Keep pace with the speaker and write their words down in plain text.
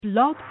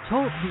Blog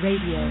Talk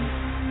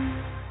Radio.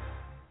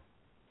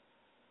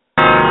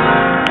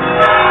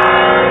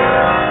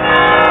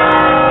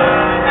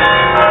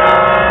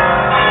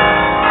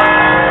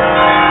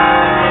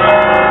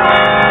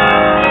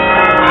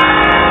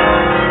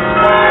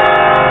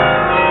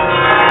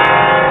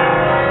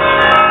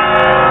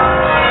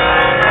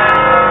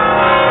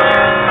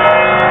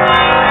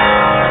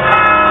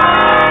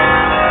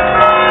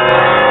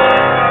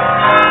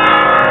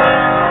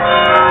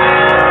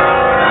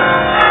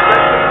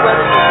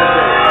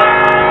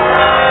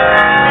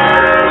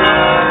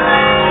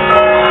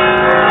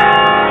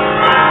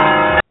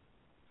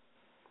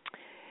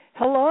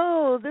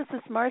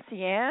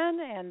 Marcy Ann,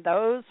 and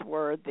those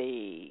were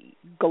the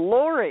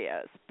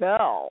glorious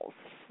bells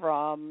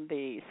from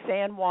the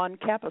San Juan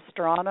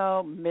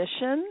Capistrano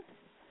mission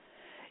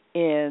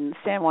in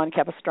San Juan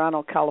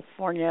Capistrano,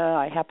 California.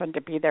 I happened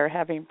to be there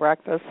having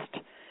breakfast,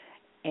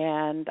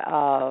 and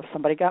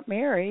somebody got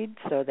married,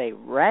 so they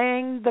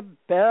rang the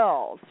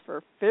bells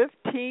for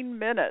 15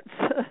 minutes,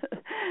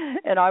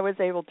 and I was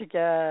able to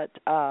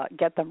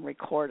get them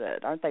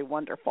recorded. Aren't they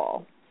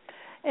wonderful?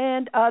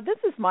 And this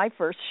is my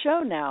first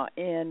show now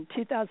in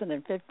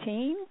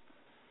 2015,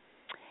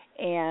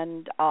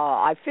 and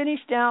I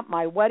finished out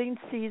my wedding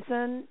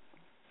season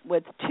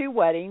with 2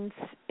 weddings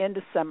in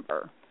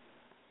December.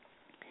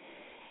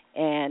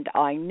 And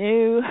I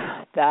knew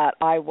that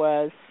I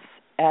was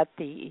at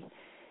the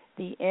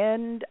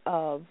end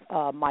of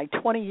my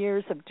 20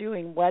 years of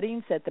doing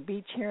weddings at the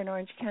beach here in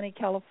Orange County,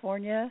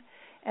 California,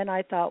 and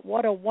I thought,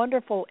 what a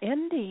wonderful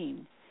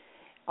ending.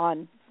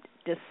 On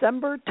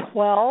December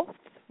 12th,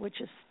 which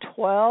is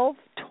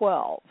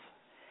 12/12.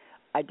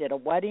 I did a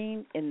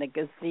wedding in the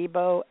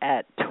gazebo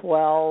at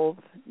 12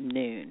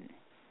 noon.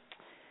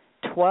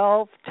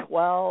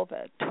 12/12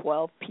 at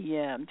 12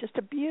 p.m. Just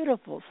a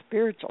beautiful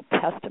spiritual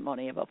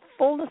testimony of a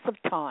fullness of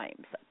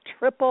times, a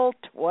triple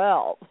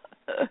 12,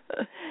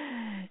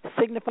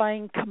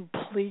 signifying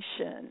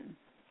completion.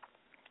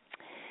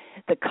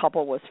 The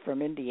couple was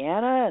from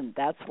Indiana, and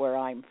that's where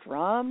I'm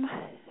from,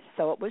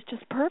 so it was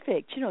just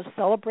perfect,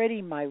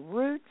 celebrating my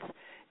roots,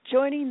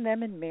 joining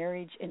them in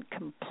marriage and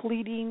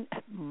completing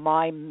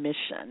my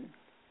mission.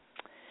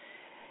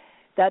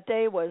 That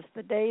day was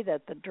the day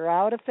that the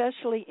drought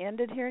officially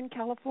ended here in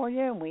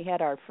California, and we had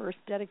our first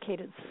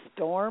dedicated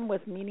storm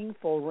with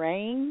meaningful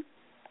rain.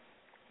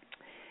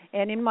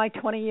 And in my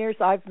 20 years,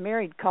 I've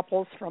married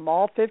couples from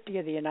all 50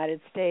 of the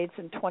United States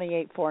and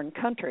 28 foreign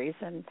countries,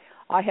 and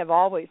I have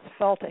always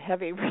felt a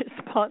heavy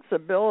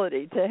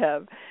responsibility to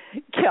have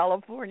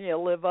California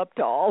live up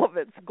to all of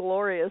its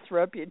glorious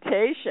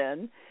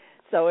reputation.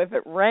 So if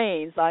it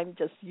rains, I'm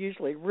just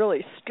usually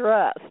really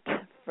stressed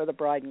for the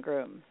bride and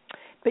groom.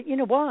 But you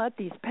know what?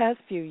 These past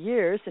few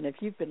years, and if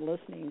you've been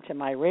listening to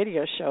my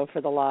radio show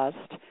for the last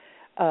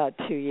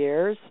 2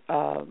 years,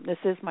 this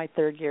is my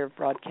 3rd year of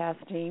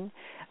broadcasting,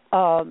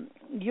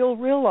 you'll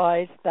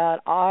realize that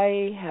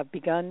I have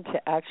begun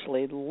to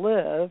actually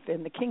live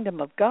in the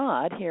kingdom of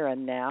God here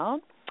and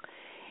now.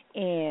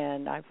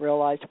 And I've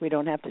realized we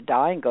don't have to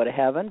die and go to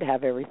heaven to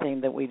have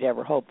everything that we'd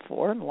ever hoped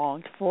for and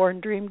longed for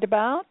and dreamed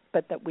about,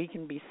 but that we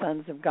can be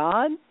sons of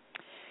God,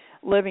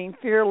 living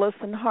fearless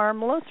and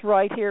harmless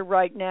right here,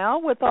 right now,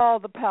 with all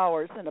the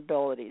powers and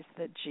abilities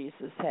that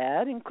Jesus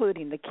had,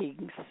 including the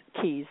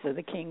keys of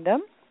the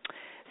kingdom.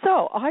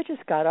 So I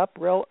just got up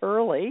real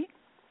early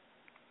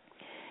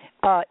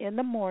in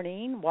the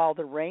morning while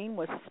the rain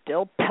was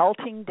still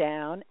pelting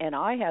down, and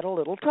I had a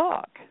little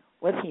talk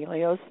with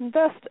Helios and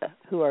Vesta,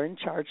 who are in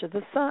charge of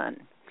the sun.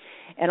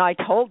 And I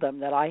told them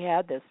that I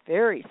had this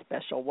very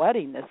special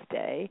wedding this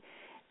day,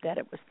 that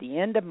it was the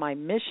end of my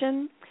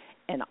mission,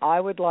 and I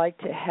would like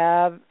to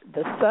have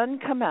the sun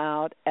come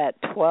out at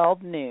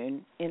 12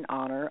 noon in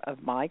honor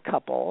of my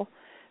couple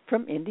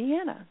from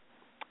Indiana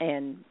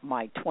and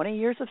my 20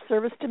 years of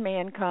service to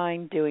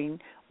mankind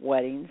doing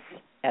weddings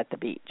at the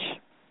beach.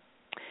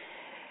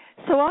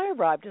 So I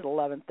arrived at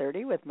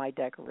 11:30 with my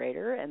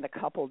decorator, and the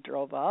couple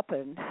drove up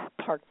and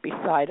parked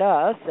beside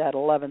us at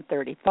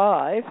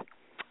 11:35,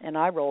 and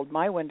I rolled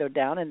my window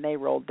down, and they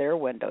rolled their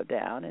window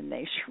down, and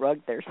they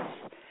shrugged their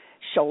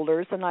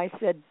shoulders, and I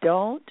said,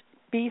 "Don't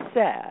be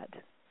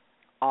sad.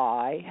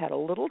 I had a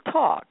little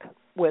talk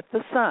with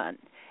the sun,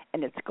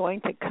 and it's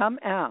going to come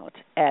out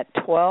at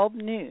 12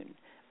 noon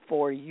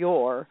for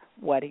your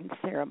wedding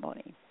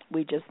ceremony.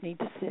 We just need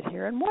to sit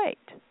here and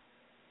wait."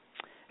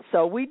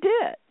 So we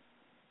did.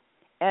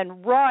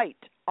 And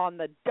right on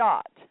the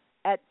dot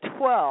at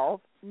 12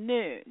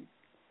 noon,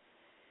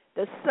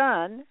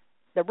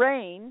 the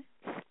rain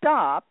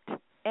stopped,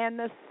 and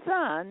the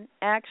sun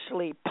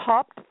actually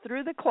popped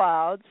through the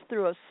clouds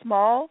through a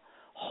small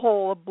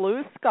hole of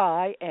blue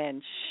sky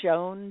and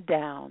shone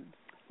down,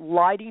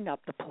 lighting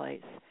up the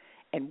place.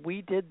 And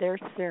we did their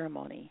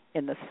ceremony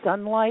in the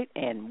sunlight,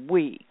 and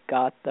we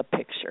got the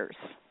pictures.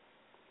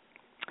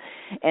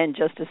 And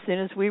just as soon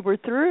as we were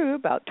through,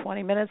 about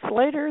 20 minutes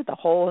later, the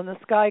hole in the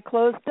sky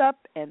closed up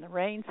and the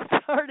rain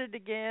started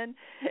again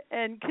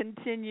and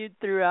continued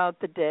throughout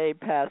the day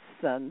past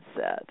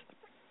sunset.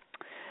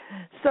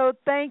 So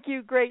thank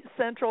you, Great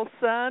Central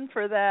Sun,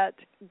 for that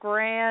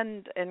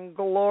grand and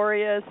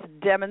glorious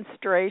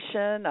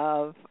demonstration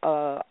of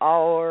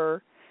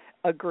our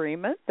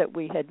agreement that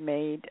we had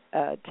made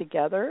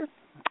together.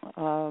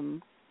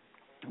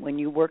 When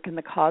you work in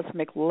the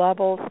cosmic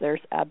levels,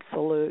 there's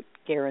absolute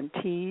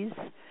guarantees.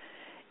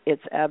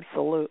 It's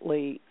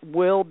absolutely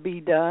will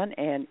be done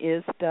and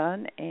is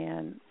done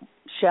and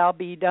shall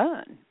be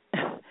done.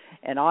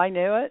 And I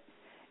knew it,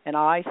 and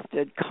I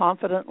stood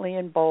confidently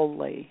and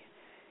boldly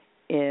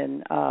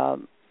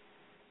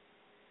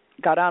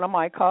got out of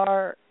my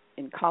car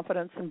in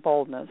confidence and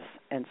boldness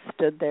and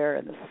stood there,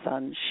 and the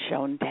sun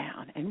shone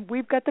down. And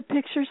we've got the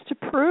pictures to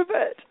prove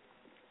it.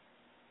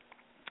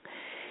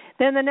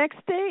 Then the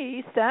next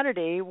day,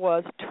 Saturday,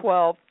 was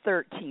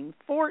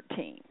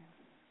 12/13/14.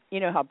 You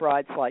know how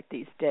brides like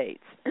these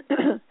dates.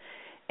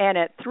 And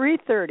at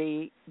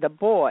 3:30, the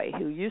boy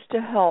who used to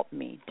help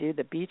me do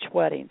the beach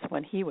weddings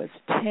when he was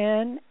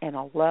 10 and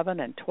 11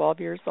 and 12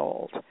 years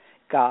old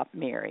got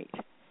married.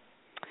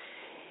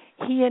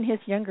 He and his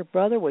younger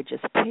brother would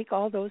just take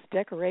all those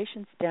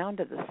decorations down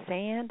to the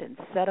sand and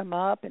set them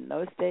up. In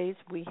those days,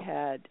 we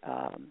had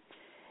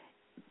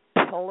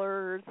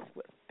pillars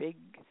with big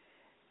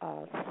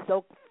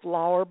silk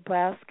flower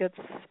baskets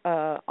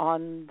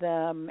on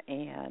them,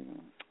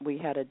 and we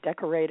had a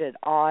decorated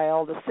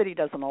aisle. The city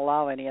doesn't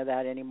allow any of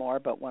that anymore,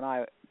 but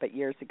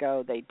years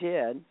ago they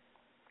did.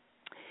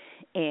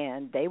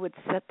 And they would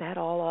set that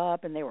all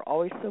up, and they were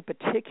always so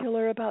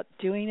particular about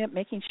doing it,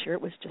 making sure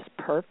it was just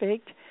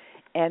perfect.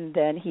 And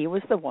then he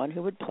was the one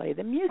who would play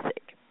the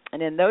music.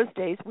 And in those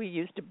days, we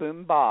used a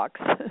boom box,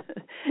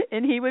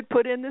 and he would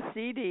put in the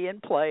CD and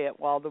play it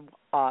while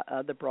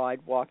the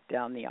bride walked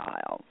down the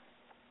aisle.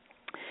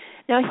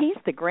 Now, he's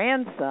the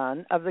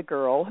grandson of the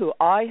girl who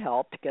I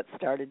helped get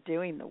started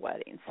doing the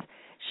weddings.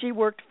 She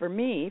worked for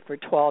me for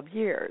 12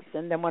 years,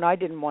 and then when I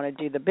didn't want to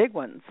do the big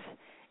ones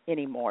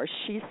anymore,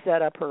 she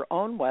set up her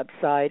own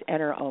website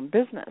and her own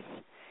business.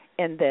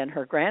 And then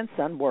her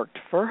grandson worked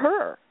for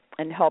her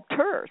and helped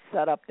her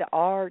set up the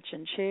arch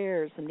and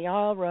chairs and the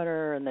aisle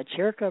runner and the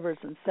chair covers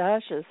and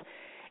sashes,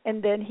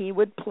 and then he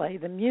would play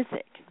the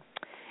music.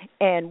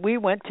 And we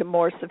went to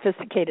more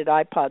sophisticated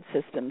iPod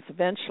systems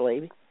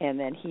eventually, and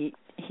then he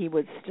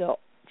would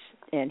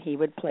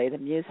play the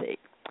music.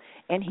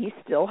 And he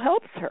still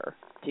helps her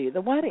do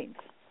the weddings.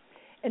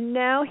 And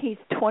now he's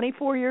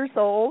 24 years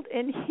old,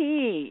 and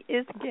he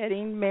is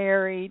getting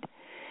married.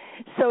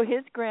 So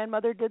his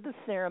grandmother did the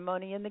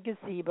ceremony in the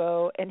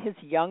gazebo, and his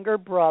younger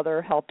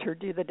brother helped her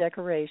do the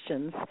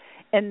decorations,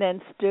 and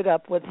then stood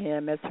up with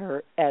him as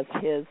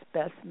his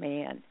best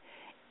man.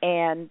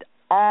 And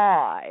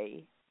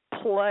I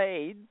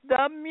played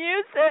the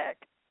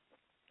music.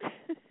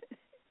 It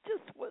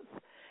just was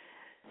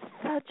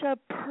such a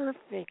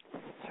perfect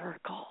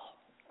circle.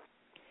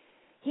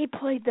 He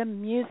played the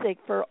music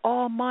for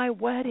all my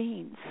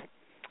weddings.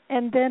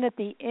 And then at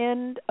the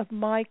end of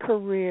my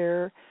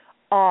career,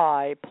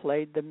 I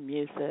played the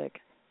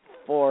music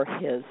for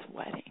his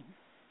wedding.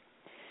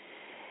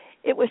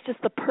 It was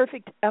just the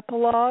perfect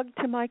epilogue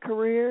to my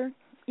career.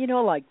 You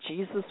know, like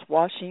Jesus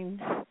washing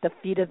the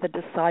feet of the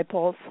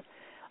disciples.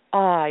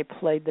 I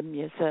played the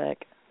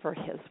music for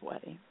his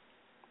wedding.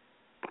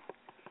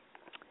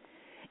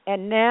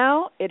 And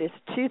now it is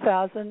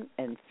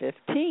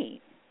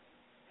 2015.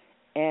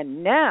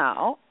 And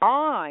now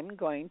I'm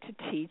going to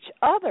teach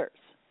others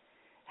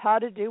how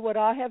to do what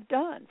I have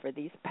done for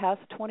these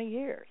past 20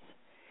 years.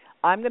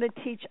 I'm going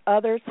to teach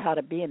others how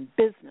to be in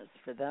business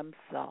for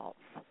themselves.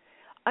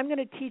 I'm going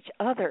to teach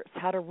others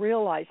how to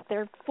realize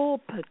their full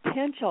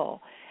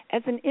potential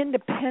as an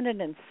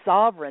independent and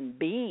sovereign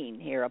being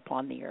here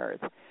upon the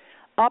earth,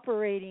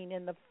 operating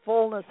in the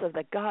fullness of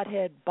the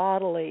Godhead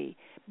bodily,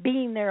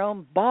 being their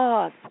own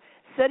boss,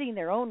 setting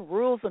their own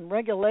rules and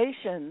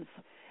regulations,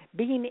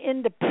 being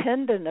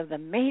independent of the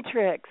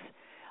matrix,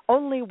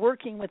 only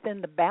working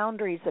within the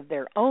boundaries of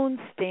their own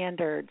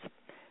standards,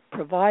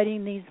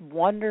 providing these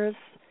wondrous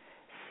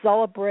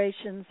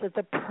celebrations of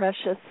the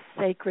precious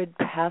sacred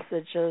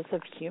passages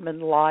of human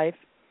life,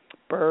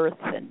 birth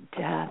and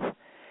death,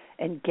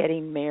 and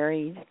getting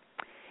married.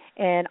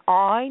 And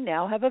I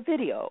now have a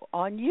video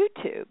on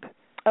YouTube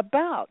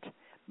about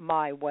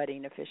my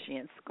wedding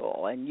officiant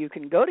school. And you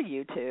can go to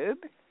YouTube,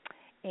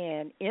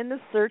 and in the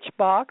search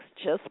box,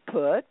 just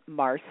put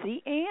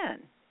Marcy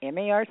Ann,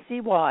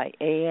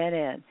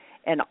 Marcyann,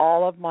 and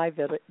all of my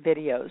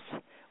videos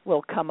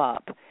will come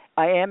up.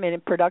 I am in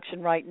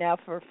production right now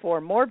for 4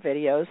 more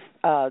videos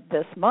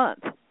this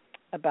month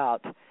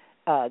about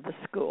the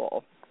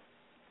school.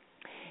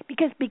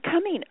 Because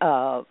becoming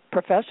a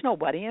professional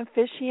wedding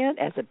officiant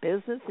as a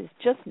business is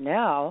just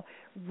now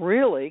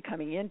really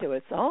coming into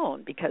its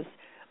own, because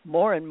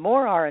more and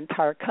more our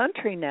entire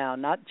country now,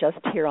 not just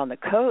here on the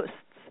coasts,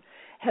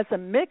 has a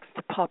mixed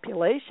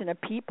population of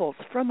peoples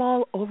from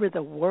all over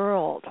the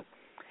world.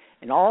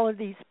 And all of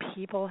these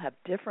people have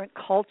different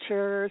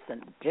cultures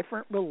and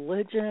different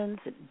religions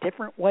and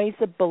different ways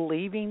of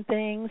believing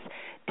things,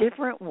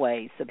 different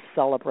ways of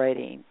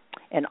celebrating.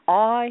 And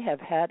I have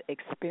had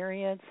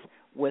experience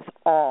with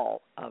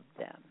all of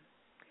them.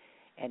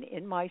 And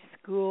in my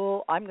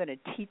school, I'm going to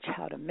teach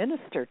how to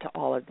minister to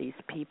all of these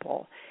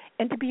people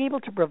and to be able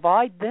to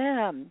provide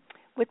them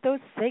with those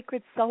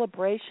sacred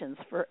celebrations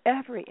for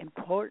every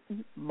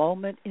important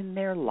moment in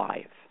their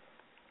life.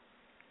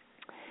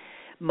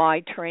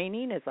 My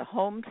training is a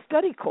home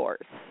study course,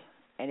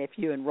 and if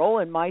you enroll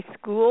in my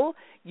school,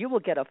 you will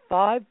get a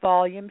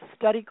 5-volume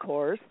study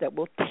course that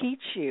will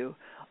teach you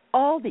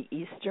all the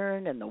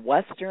Eastern and the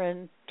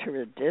Western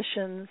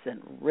traditions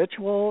and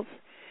rituals.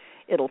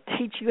 It'll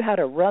teach you how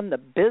to run the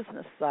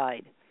business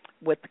side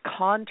with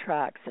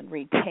contracts and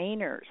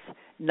retainers,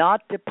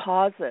 not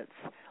deposits.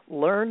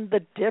 Learn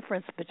the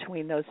difference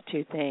between those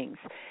two things.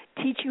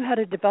 Teach you how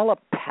to develop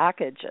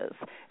packages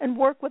and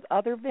work with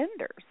other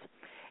vendors.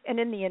 And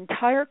in the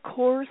entire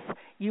course,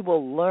 you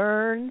will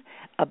learn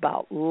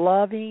about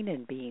loving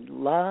and being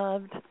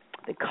loved,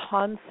 the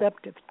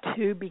concept of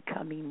two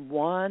becoming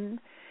one,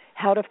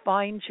 how to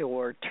find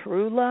your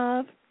true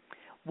love,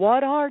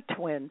 what are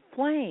twin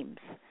flames,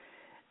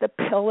 the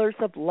pillars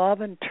of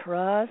love and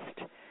trust,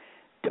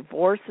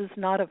 divorce is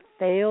not a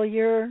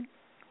failure,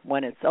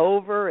 when it's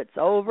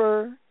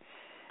over,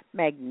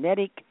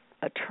 magnetic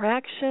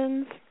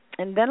attractions,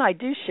 and then I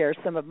do share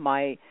some of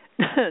my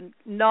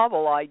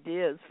novel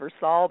ideas for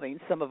solving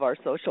some of our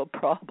social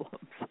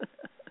problems.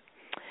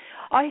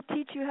 I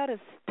teach you how to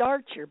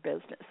start your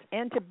business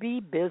and to be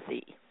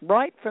busy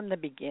right from the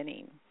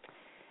beginning,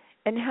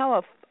 and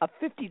how a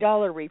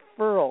 $50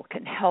 referral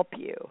can help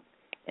you,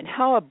 and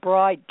how a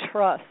bride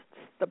trusts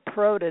the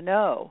pro to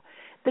know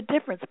the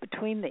difference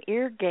between the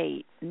ear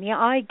gate and the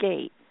eye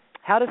gate,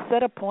 how to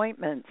set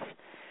appointments,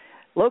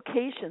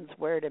 locations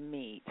where to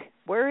meet,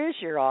 where is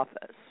your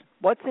office,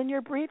 what's in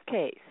your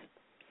briefcase,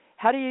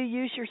 how do you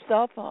use your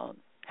cell phone,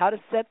 how to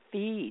set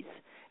fees,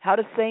 how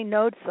to say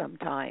no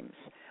sometimes,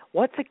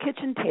 what's a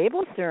kitchen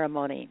table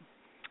ceremony,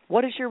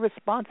 what is your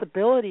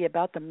responsibility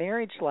about the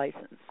marriage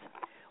license,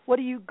 what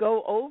do you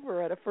go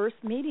over at a first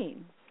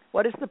meeting,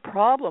 what is the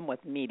problem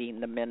with meeting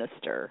the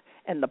minister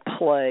and the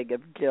plague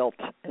of guilt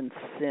and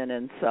sin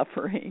and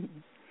suffering,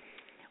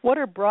 what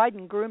are bride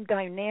and groom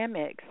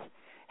dynamics,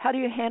 how do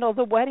you handle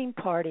the wedding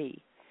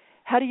party,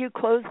 how do you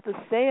close the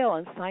sale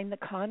and sign the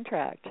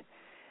contract,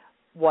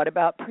 what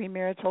about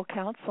premarital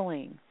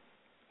counseling,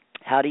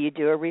 how do you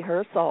do a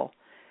rehearsal,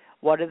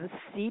 what are the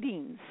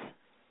seatings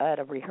at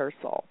a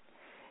rehearsal,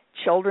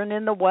 children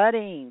in the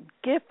wedding,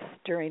 gifts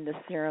during the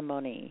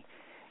ceremony,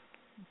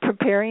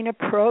 preparing a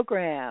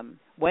program,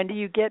 when do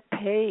you get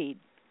paid,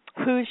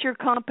 who's your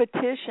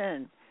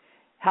competition,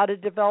 how to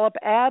develop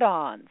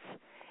add-ons.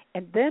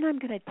 And then I'm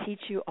going to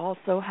teach you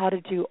also how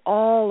to do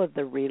all of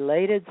the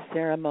related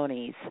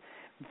ceremonies,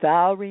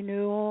 vow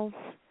renewals,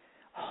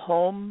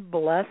 home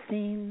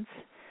blessings,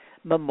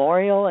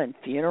 memorial and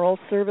funeral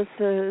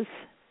services,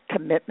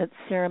 commitment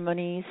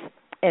ceremonies,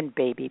 and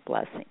baby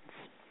blessings.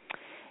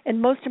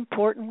 And most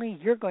importantly,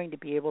 you're going to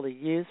be able to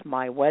use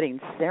my wedding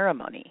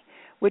ceremony,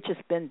 which has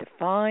been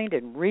defined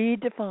and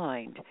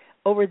redefined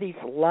over these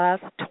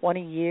last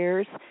 20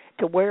 years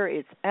to where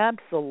it's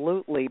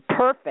absolutely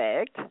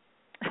perfect.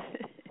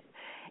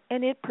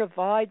 And it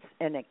provides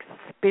an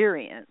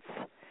experience,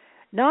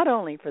 not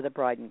only for the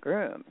bride and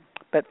groom,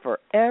 but for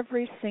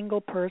every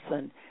single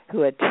person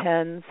who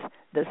attends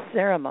the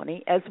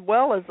ceremony, as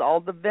well as all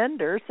the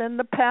vendors and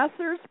the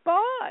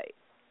passers-by.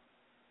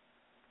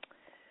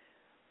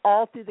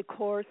 All through the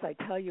course, I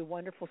tell you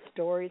wonderful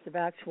stories of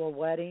actual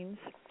weddings.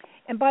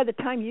 And by the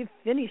time you've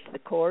finished the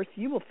course,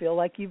 you will feel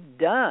like you've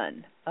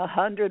done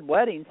 100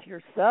 weddings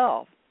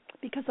yourself,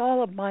 because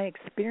all of my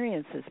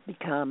experiences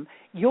become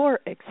your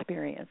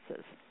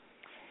experiences.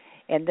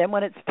 And then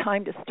when it's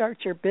time to start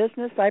your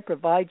business, I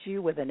provide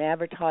you with an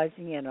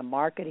advertising and a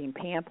marketing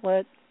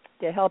pamphlet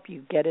to help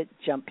you get it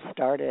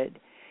jump-started.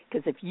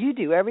 Because if you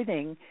do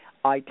everything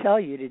I tell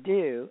you to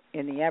do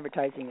in the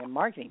advertising and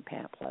marketing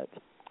pamphlet,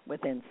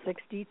 within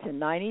 60 to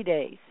 90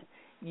 days,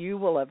 you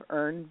will have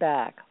earned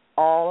back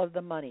all of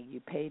the money you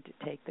paid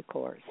to take the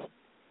course.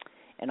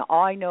 And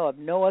I know of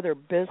no other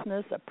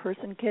business a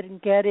person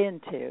can get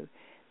into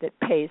that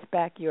pays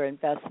back your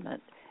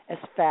investment as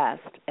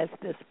fast as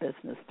this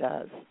business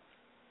does.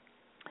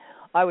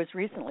 I was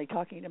recently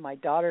talking to my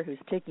daughter who's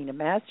taking a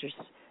master's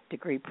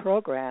degree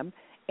program,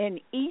 and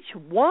each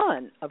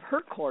one of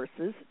her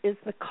courses is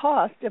the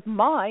cost of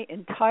my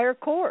entire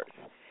course.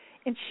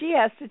 And she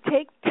has to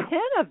take 10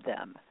 of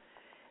them.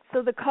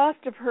 So the cost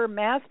of her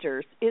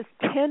master's is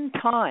 10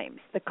 times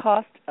the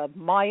cost of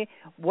my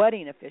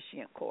wedding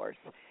officiant course.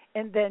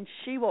 And then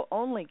she will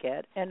only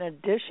get an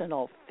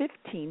additional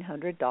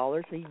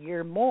 $1,500 a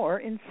year more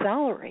in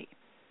salary.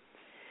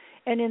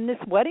 And in this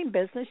wedding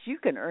business, you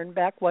can earn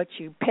back what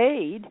you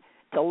paid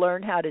to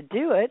learn how to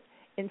do it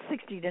in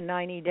 60 to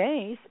 90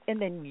 days, and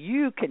then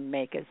you can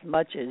make as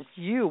much as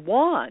you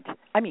want.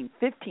 I mean,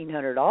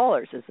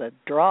 $1,500 is a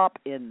drop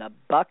in the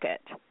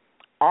bucket.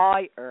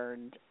 I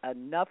earned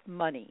enough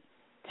money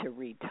to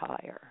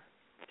retire.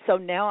 So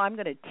now I'm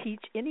going to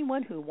teach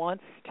anyone who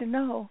wants to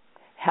know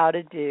how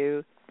to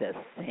do the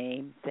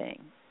same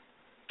thing.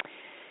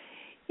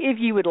 If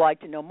you would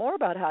like to know more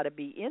about how to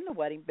be in the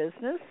wedding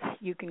business,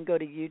 you can go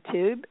to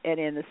YouTube and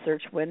in the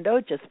search window,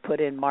 just put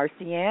in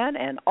Marcy Ann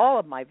and all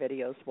of my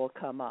videos will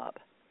come up.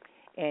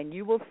 And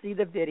you will see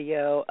the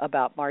video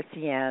about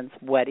Marcy Ann's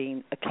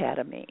Wedding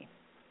Academy.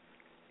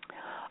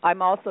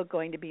 I'm also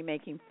going to be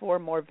making 4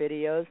 more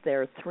videos.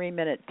 They're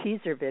 3-minute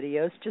teaser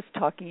videos just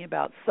talking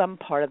about some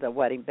part of the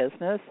wedding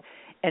business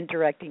and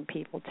directing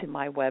people to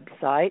my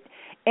website.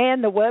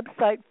 And the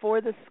website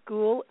for the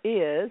school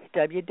is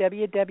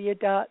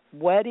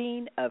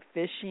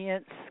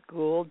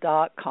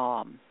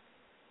www.weddingofficiantschool.com.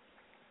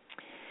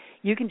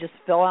 You can just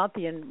fill out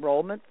the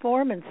enrollment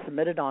form and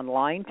submit it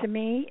online to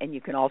me, and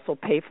you can also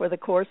pay for the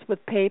course with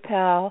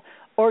PayPal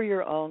or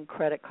your own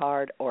credit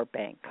card or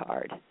bank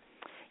card.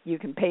 You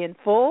can pay in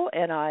full,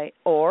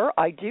 or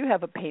I do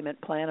have a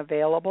payment plan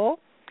available.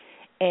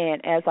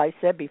 And as I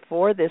said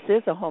before, this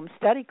is a home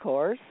study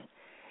course.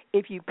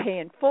 If you pay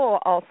in full,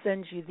 I'll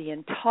send you the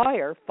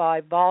entire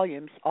 5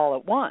 volumes all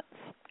at once,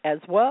 as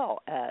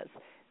well as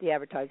the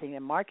advertising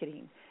and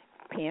marketing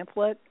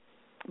pamphlet,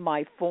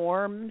 my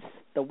forms,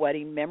 the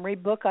wedding memory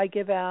book I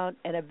give out,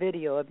 and a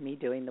video of me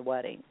doing the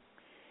wedding.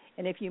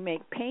 And if you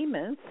make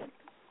payments,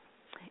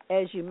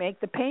 as you make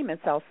the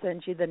payments, I'll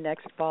send you the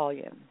next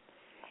volume.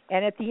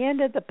 And at the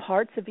end of the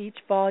parts of each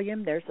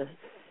volume, there's a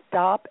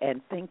stop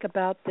and think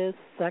about this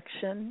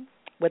section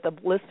with a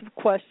list of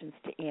questions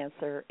to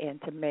answer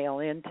and to mail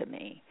in to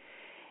me.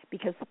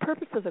 Because the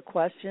purpose of the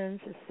questions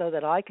is so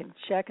that I can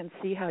check and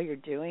see how you're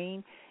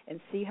doing and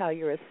see how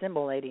you're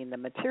assimilating the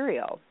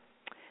material.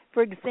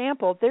 For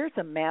example, there's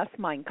a mass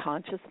mind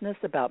consciousness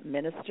about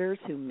ministers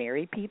who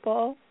marry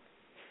people.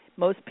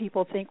 Most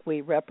people think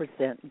we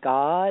represent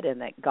God and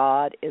that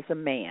God is a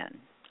man.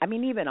 I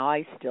mean, even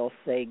I still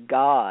say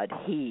God,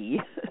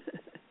 he.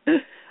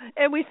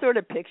 And we sort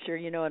of picture,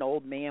 an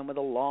old man with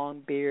a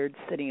long beard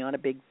sitting on a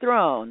big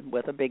throne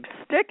with a big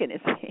stick in his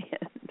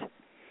hand.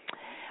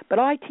 But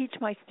I teach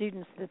my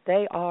students that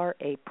they are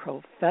a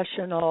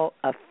professional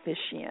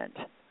officiant.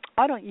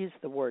 I don't use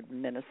the word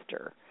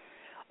minister.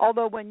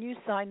 Although when you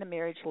sign the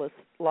marriage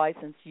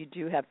license, you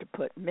do have to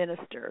put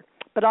minister.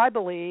 But I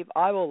believe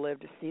I will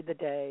live to see the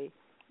day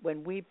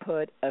when we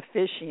put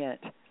officiant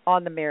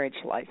on the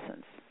marriage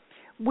license.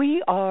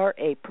 We are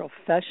a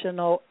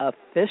professional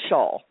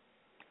official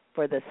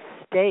for the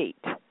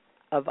state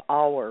of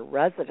our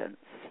residence.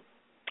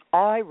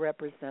 I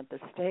represent the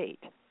state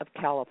of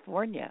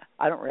California.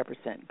 I don't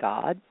represent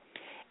God.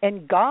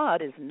 And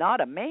God is not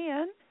a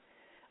man.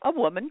 A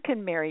woman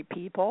can marry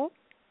people.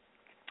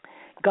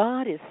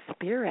 God is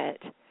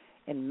spirit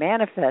and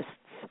manifests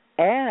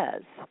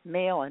as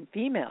male and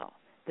female,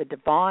 the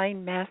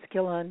divine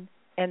masculine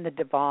and the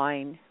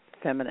divine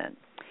feminine.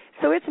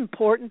 So it's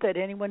important that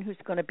anyone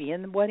who's going to be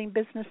in the wedding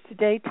business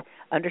today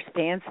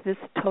understands this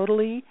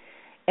totally,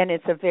 and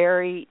it's a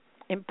very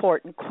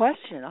important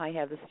question I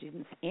have the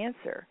students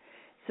answer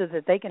so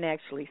that they can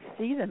actually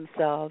see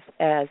themselves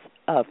as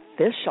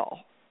official,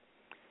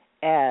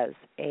 as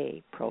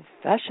a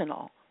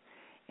professional,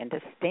 and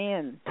to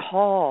stand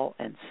tall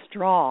and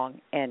strong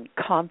and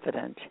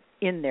confident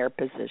in their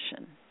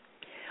position.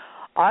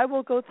 I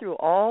will go through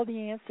all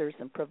the answers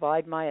and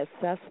provide my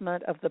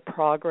assessment of the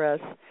progress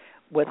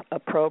with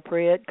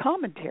appropriate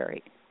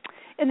commentary.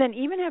 And then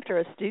even after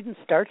a student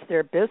starts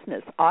their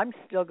business, I'm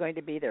still going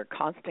to be their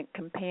constant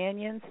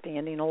companion,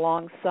 standing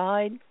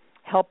alongside,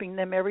 helping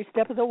them every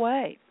step of the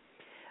way.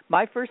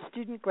 My first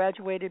student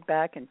graduated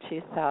back in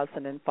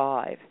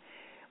 2005.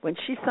 When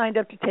she signed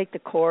up to take the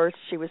course,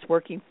 she was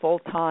working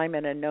full-time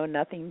in a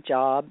know-nothing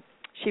job.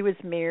 She was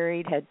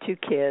married, had 2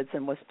 kids,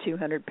 and was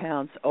 200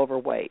 pounds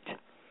overweight.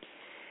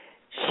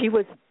 She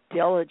was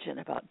diligent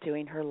about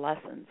doing her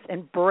lessons,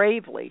 and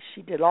bravely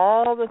she did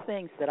all the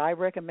things that I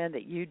recommend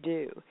that you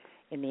do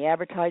in the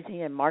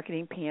advertising and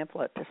marketing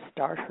pamphlet to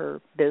start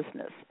her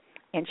business.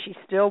 And she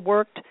still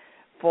worked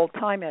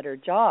full-time at her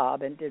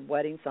job and did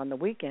weddings on the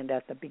weekend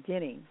at the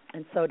beginning,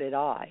 and so did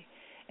I.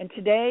 And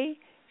today,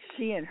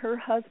 she and her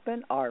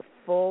husband are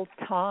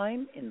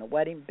full-time in the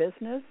wedding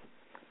business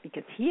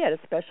because he had a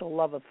special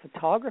love of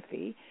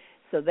photography.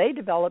 So they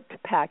developed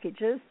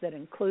packages that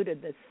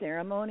included the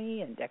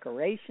ceremony and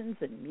decorations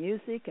and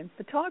music and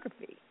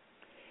photography.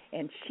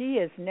 And she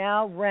is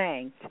now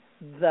ranked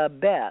the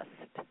best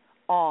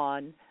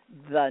on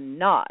The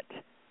Knot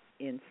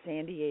in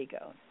San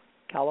Diego,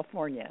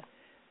 California,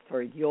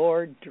 for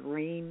your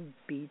dream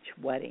beach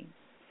wedding.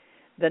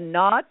 The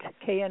Knot,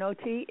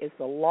 K-N-O-T, is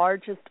the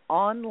largest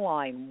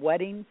online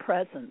wedding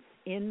presence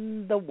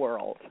in the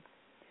world.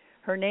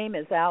 Her name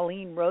is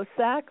Aline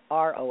Rosak,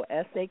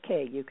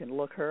 R-O-S-A-K. You can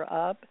look her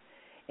up.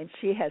 And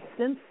she has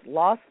since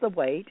lost the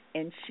weight,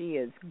 and she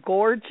is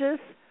gorgeous,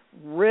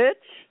 rich,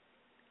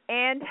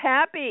 and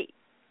happy.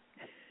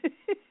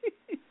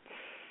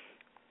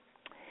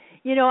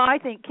 I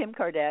think Kim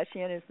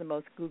Kardashian is the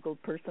most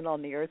Googled person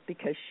on the earth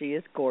because she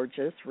is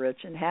gorgeous,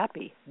 rich, and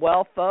happy.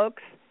 Well,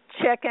 folks,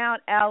 check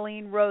out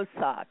Aline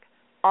Rosak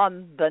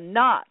on The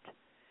Knot.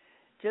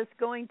 Just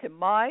going to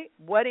my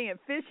wedding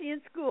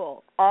officiant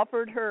school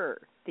offered her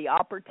the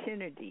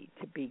opportunity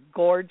to be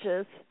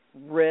gorgeous,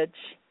 rich,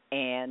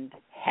 and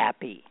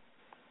happy.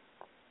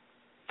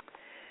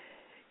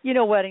 You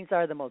know, weddings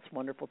are the most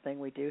wonderful thing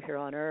we do here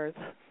on earth.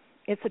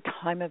 It's a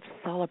time of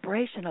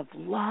celebration, of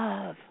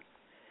love.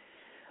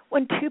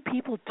 When two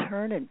people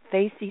turn and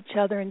face each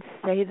other and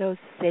say those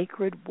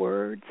sacred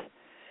words,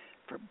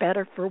 for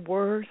better, for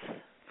worse,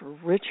 for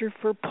richer,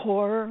 for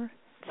poorer,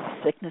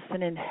 sickness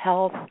and in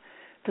health,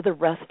 for the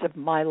rest of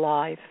my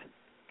life,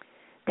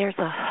 there's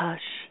a hush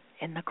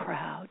in the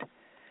crowd.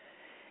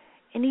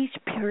 And each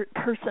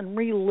person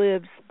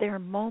relives their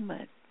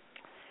moment.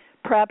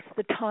 Perhaps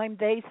the time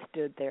they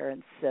stood there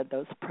and said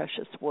those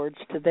precious words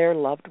to their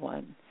loved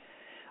one.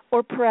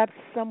 Or perhaps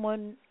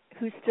someone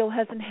who still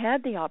hasn't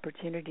had the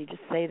opportunity to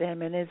say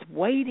them and is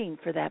waiting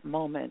for that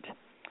moment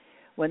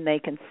when they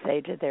can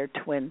say to their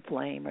twin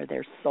flame or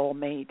their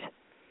soulmate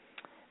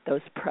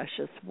those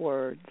precious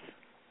words.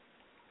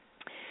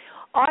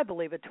 I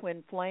believe a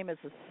twin flame is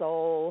a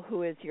soul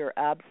who is your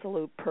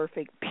absolute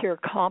perfect pure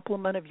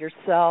complement of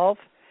yourself.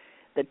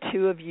 The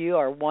two of you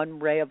are one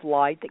ray of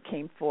light that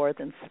came forth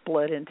and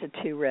split into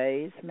two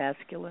rays,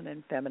 masculine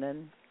and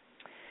feminine.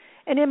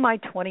 And in my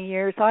 20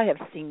 years, I have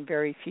seen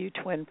very few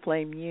twin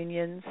flame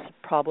unions,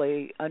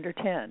 probably under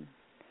 10.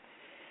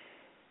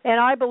 And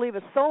I believe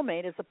a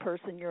soulmate is a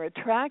person you're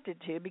attracted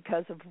to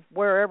because of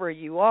wherever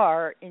you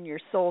are in your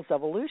soul's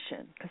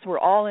evolution, because we're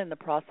all in the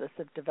process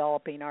of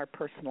developing our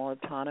personal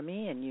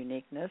autonomy and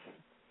uniqueness.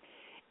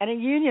 And a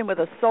union with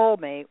a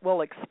soulmate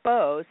will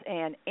expose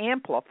and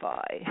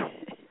amplify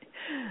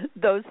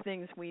those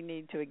things we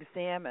need to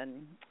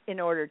examine in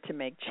order to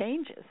make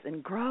changes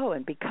and grow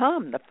and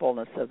become the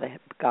fullness of the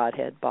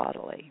Godhead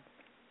bodily.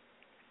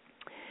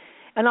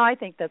 And I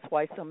think that's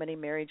why so many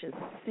marriages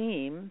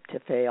seem to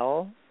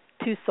fail.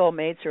 Two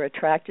soulmates are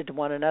attracted to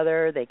one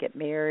another, they get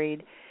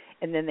married,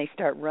 and then they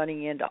start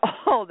running into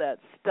all that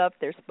stuff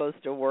they're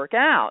supposed to work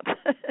out.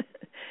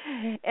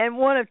 And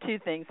one of two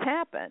things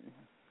happen.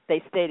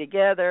 They stay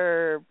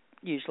together,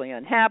 usually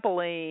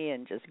unhappily,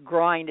 and just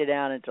grind it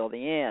out until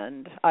the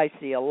end. I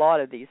see a lot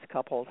of these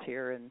couples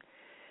here in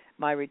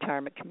my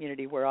retirement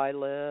community where I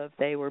live.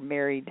 They were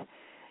married,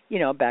 you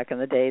know, back in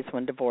the days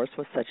when divorce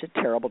was such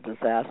a terrible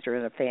disaster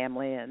in a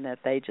family, and that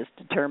they just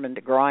determined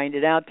to grind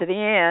it out to the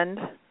end.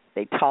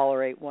 They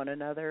tolerate one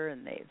another,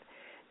 and they've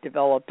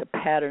developed a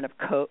pattern of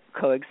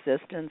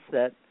coexistence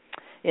that,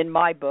 in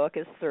my book,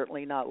 is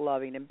certainly not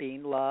loving and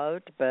being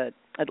loved, but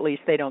at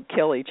least they don't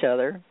kill each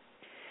other.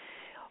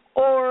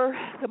 Or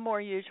the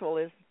more usual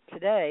is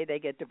today they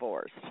get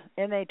divorced,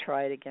 and they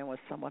try it again with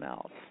someone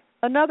else,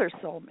 another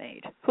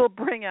soulmate, who'll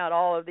bring out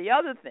all of the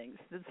other things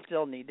that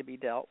still need to be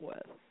dealt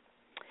with.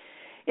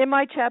 In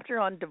my chapter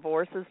on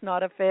Divorce is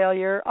Not a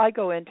Failure, I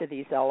go into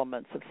these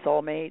elements of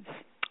soulmates.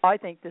 I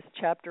think this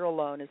chapter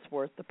alone is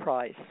worth the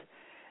price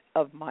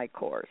of my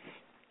course.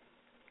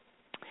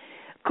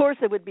 Of course,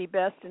 it would be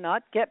best to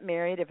not get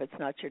married if it's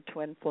not your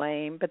twin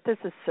flame, but this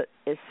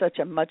is such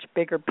a much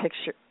bigger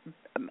picture,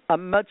 a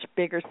much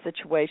bigger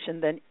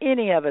situation than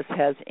any of us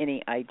has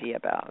any idea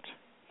about.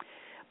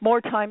 More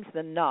times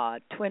than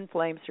not, twin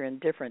flames are in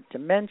different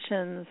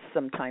dimensions,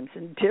 sometimes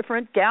in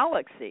different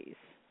galaxies,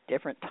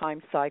 different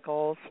time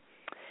cycles.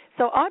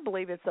 So I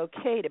believe it's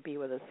okay to be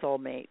with a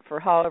soulmate for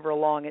however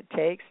long it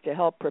takes to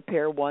help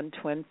prepare one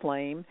twin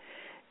flame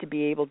to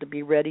be able to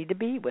be ready to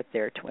be with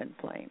their twin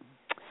flame.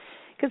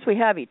 Because we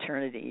have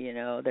eternity, you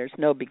know, there's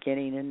no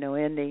beginning and no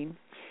ending.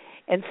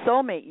 And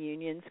soulmate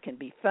unions can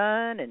be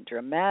fun and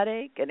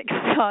dramatic and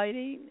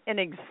exciting and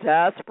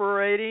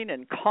exasperating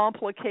and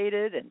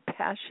complicated and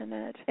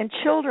passionate. And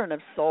children of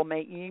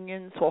soulmate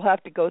unions will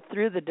have to go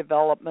through the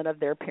development of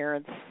their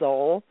parents'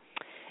 soul.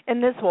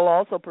 And this will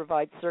also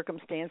provide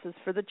circumstances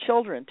for the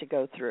children to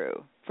go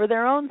through for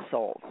their own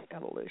soul's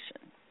evolution.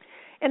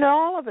 And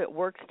all of it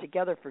works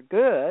together for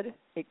good.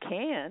 It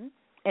can,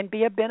 and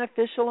be a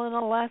beneficial and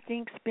a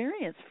lasting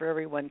experience for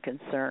everyone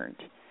concerned.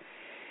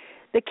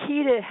 The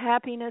key to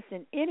happiness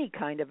in any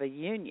kind of a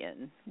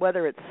union,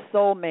 whether it's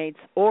soulmates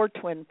or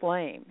twin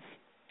flames,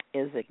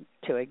 is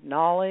to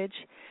acknowledge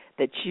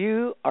that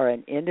you are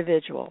an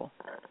individual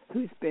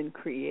who's been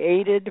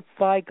created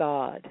by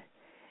God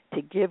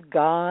to give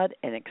God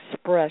an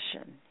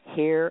expression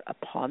here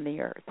upon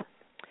the earth.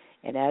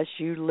 And as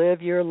you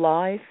live your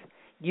life,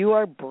 you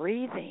are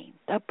breathing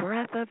the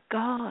breath of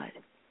God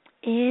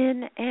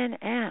in and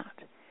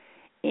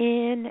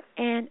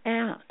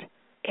out,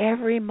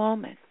 every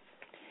moment.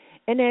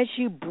 And as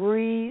you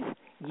breathe,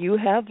 you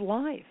have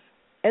life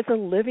as a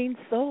living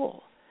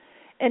soul.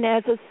 And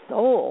as a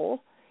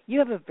soul, you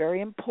have a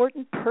very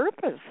important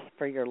purpose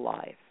for your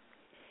life.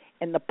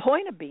 And the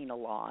point of being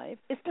alive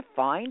is to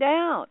find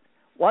out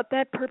what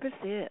that purpose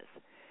is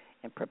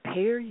and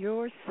prepare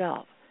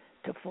yourself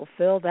to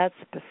fulfill that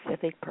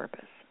specific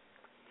purpose.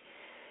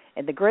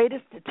 And the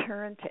greatest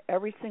deterrent to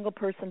every single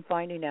person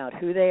finding out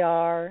who they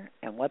are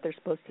and what they're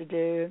supposed to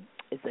do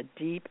is a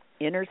deep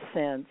inner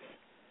sense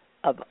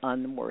of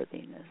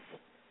unworthiness.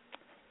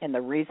 And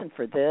the reason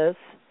for this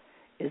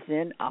is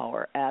in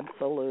our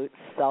absolute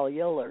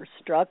cellular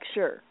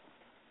structure.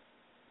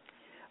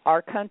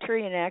 Our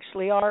country, and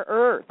actually our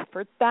earth,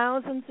 for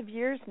thousands of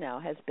years now,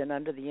 has been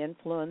under the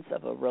influence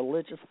of a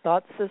religious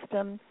thought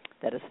system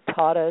that has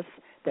taught us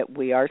that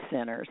we are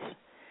sinners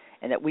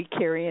and that we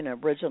carry an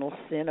original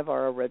sin of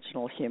our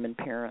original human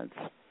parents.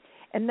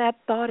 And that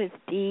thought is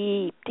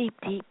deep, deep,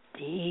 deep,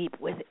 deep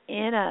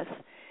within us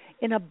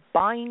in a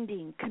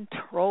binding,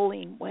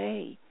 controlling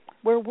way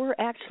where we're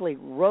actually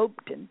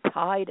roped and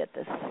tied at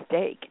the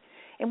stake,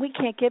 and we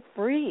can't get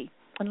free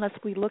unless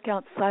we look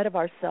outside of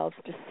ourselves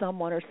to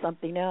someone or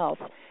something else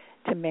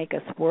to make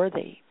us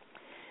worthy.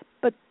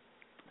 But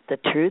the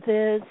truth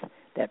is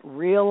that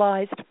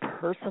realized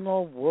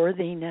personal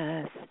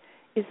worthiness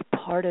is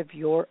part of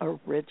your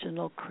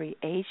original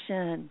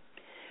creation.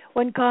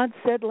 When God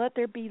said, "Let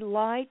there be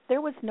light,"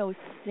 there was no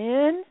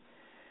sin,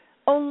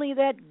 only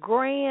that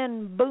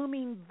grand,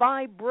 booming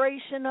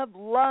vibration of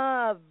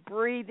love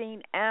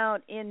breathing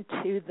out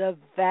into the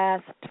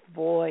vast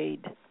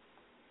void.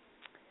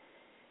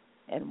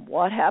 And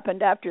what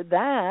happened after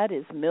that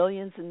is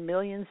millions and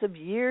millions of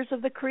years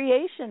of the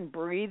creation,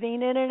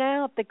 breathing in and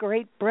out the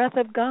great breath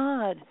of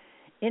God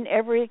in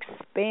every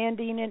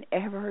expanding and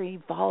ever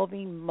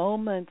evolving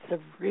moments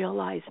of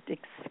realized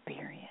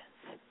experience.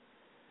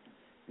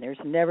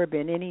 There's never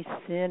been any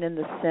sin in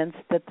the sense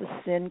that the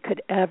sin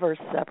could ever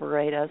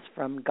separate us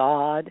from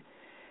God.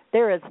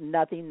 There is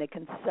nothing that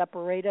can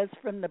separate us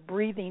from the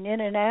breathing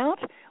in and out.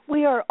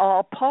 We are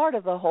all part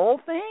of the whole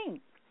thing.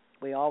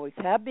 We always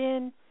have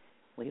been.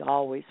 We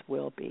always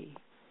will be.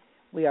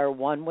 We are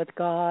one with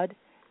God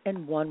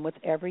and one with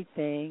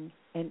everything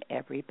and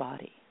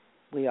everybody.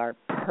 We are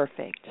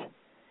perfect,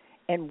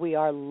 and we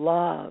are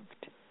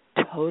loved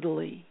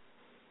totally.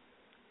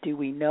 Do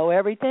we know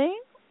everything?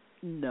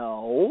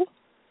 No.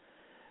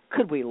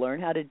 Could we learn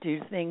how to do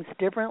things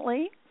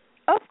differently?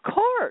 Of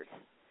course.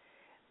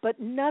 But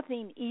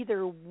nothing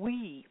either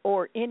we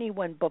or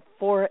anyone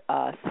before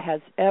us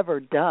has ever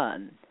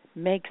done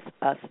makes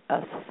us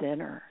a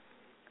sinner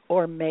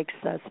or makes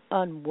us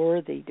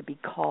unworthy to be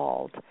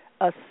called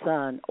a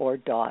son or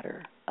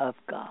daughter of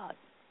God.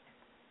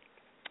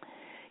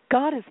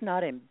 God is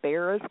not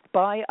embarrassed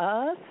by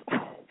us.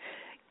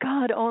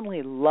 God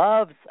only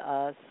loves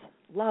us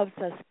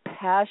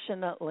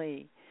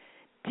passionately,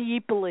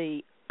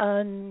 deeply,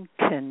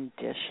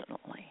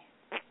 unconditionally.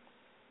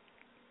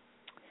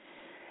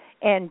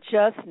 And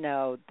just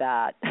know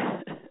that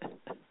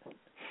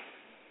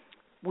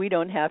we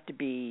don't have to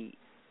be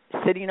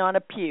sitting on a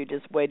pew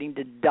just waiting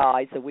to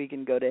die so we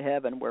can go to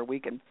heaven where we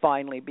can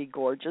finally be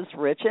gorgeous,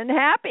 rich, and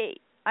happy.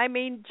 I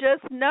mean,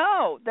 just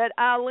know that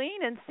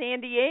Eileen in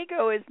San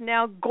Diego is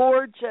now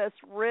gorgeous,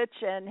 rich,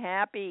 and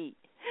happy.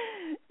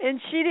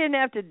 And she didn't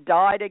have to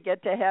die to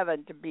get to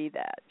heaven to be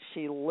that.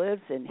 She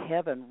lives in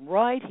heaven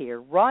right here,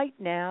 right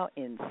now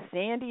in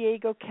San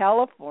Diego,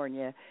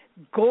 California,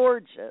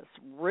 gorgeous,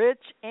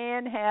 rich,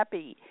 and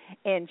happy.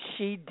 And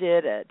she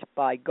did it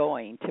by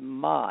going to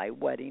my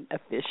wedding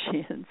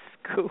officiant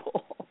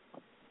school.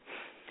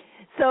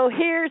 So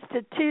here's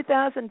to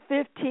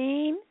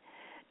 2015.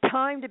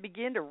 Time to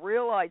begin to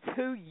realize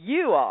who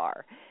you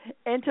are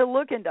and to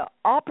look into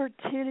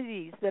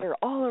opportunities that are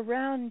all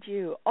around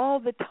you all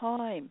the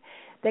time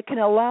that can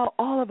allow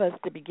all of us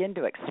to begin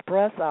to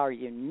express our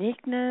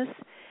uniqueness,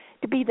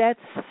 to be that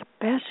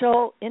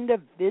special,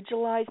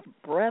 individualized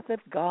breath of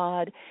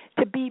God,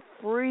 to be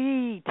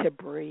free to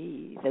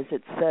breathe, as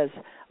it says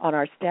on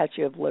our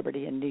Statue of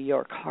Liberty in New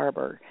York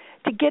Harbor,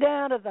 to get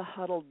out of the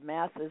huddled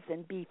masses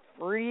and be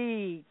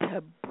free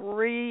to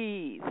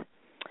breathe.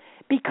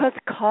 Because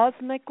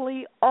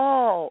cosmically,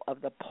 all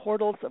of the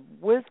portals of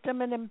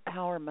wisdom and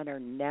empowerment are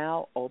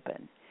now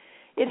open.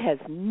 It has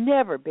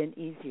never been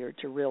easier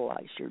to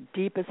realize your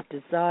deepest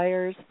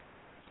desires,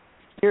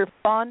 your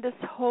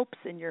fondest hopes,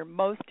 and your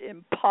most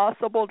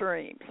impossible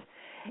dreams.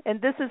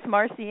 And this is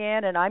Marcy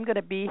Ann, and I'm going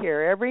to be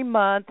here every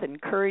month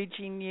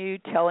encouraging you,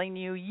 telling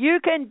you you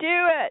can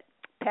do it,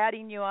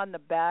 patting you on the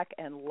back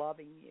and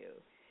loving you.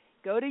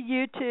 Go to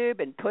YouTube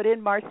and put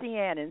in Marcy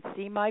Ann and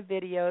see my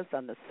videos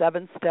on the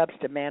 7 steps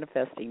to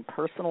manifesting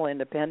personal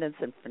independence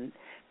and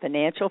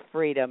financial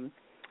freedom.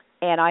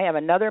 And I have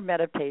another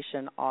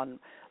meditation on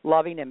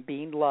loving and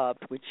being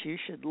loved, which you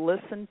should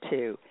listen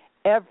to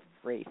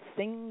every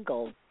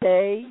single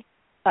day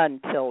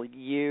until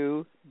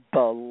you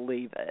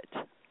believe it.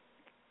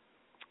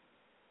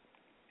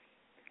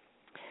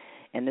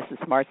 And this is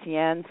Marcy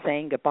Ann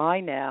saying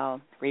goodbye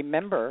now.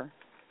 Remember,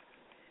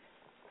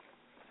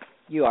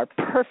 you are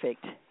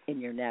perfect in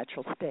your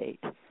natural state.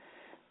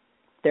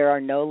 There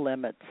are no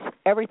limits.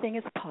 Everything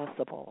is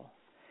possible.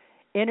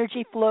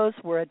 Energy flows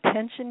where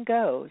attention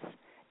goes.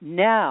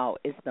 Now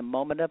is the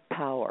moment of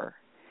power,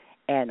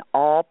 and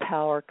all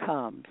power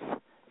comes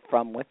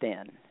from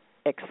within,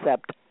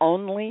 except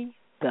only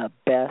the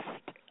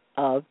best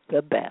of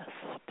the best.